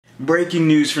Breaking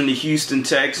news from the Houston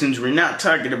Texans. We're not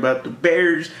talking about the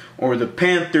Bears or the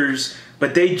Panthers,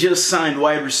 but they just signed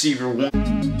wide receiver one.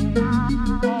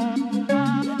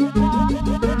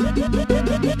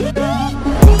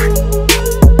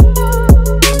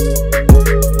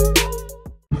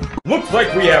 Looks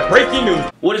like we have breaking news.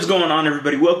 What is going on,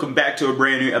 everybody? Welcome back to a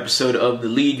brand new episode of The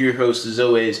League. Your host, as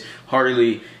always,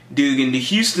 Harley Dugan. The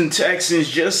Houston Texans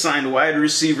just signed wide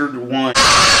receiver one.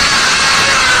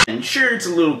 And sure, it's a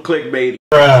little clickbait,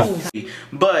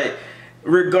 but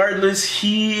regardless,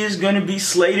 he is going to be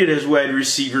slated as wide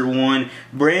receiver one.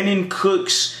 Brandon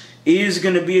Cooks is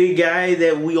going to be a guy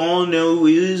that we all know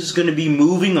is going to be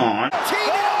moving on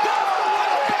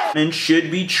and should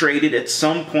be traded at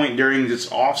some point during this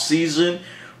offseason.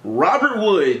 Robert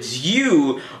Woods,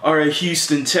 you are a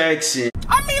Houston Texan.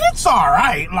 I mean, it's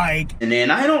alright, And then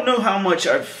I don't know how much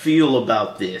I feel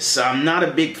about this. I'm not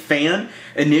a big fan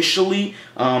initially,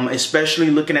 especially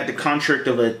looking at the contract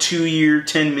of a 2-year,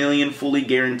 $10 million fully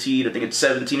guaranteed. I think it's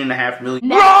 $17.5 million.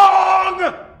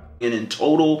 Wrong! In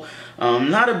total.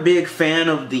 Not a big fan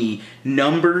of the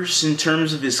numbers in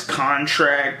terms of his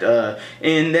contract,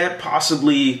 and that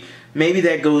possibly, maybe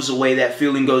that goes away, that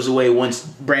feeling goes away once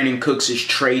Brandon Cooks is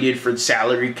traded for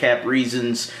salary cap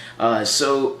reasons.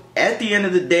 So at the end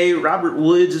of the day, Robert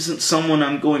Woods isn't someone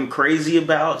I'm going crazy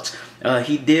about.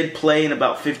 He did play in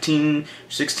about 16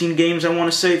 games, I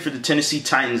want to say, for the Tennessee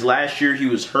Titans last year. He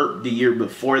was hurt the year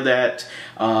before that,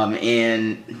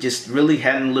 and just really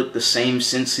hadn't looked the same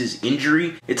since his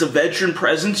injury. It's a veteran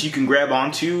presence you can grab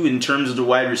onto in terms of the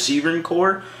wide receiving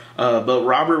core. But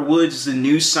Robert Woods is the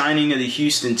new signing of the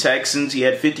Houston Texans. He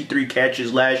had 53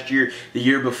 catches last year. The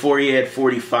year before he had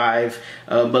 45.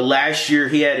 But last year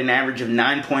he had an average of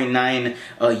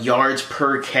 9.9 yards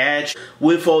per catch.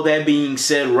 With all that being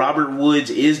said, Robert Woods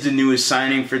is the newest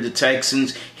signing for the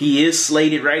Texans. He is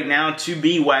slated right now to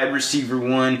be wide receiver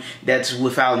one. That's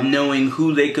without knowing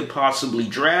who they could possibly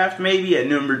draft, maybe at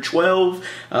number 12.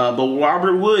 But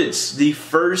Robert Woods, the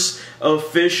first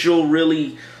official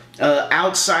really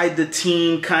outside the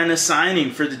team kind of signing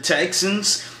for the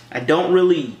Texans. I don't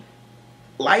really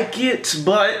like it,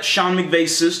 but Sean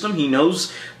McVay's system, he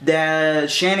knows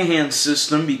that Shanahan's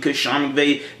system, because Sean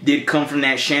McVay did come from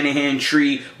that Shanahan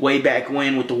tree way back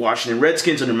when with the Washington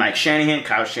Redskins under Mike Shanahan.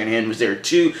 Kyle Shanahan was there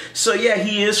too. So yeah,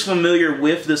 he is familiar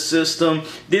with the system.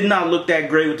 Did not look that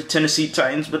great with the Tennessee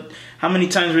Titans, but how many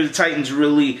times were the Titans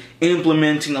really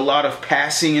implementing a lot of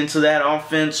passing into that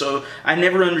offense? So I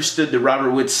never understood the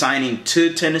Robert Woods signing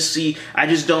to Tennessee. I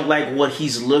just don't like what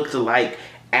he's looked like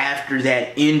after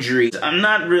that injury. I'm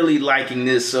not really liking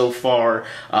this so far.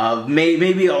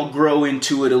 Maybe I'll grow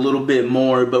into it a little bit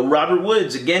more. But Robert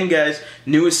Woods, again guys,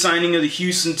 newest signing of the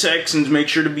Houston Texans. Make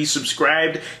sure to be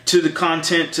subscribed to the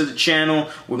content, to the channel.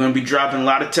 We're going to be dropping a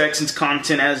lot of Texans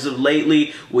content as of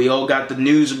lately. We all got the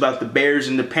news about the Bears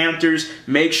and the Panthers.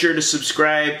 Make sure to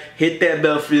subscribe. Hit that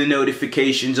bell for the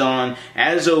notifications on.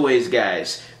 As always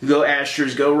guys, go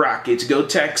Astros, go Rockets, go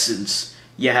Texans.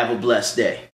 You have a blessed day.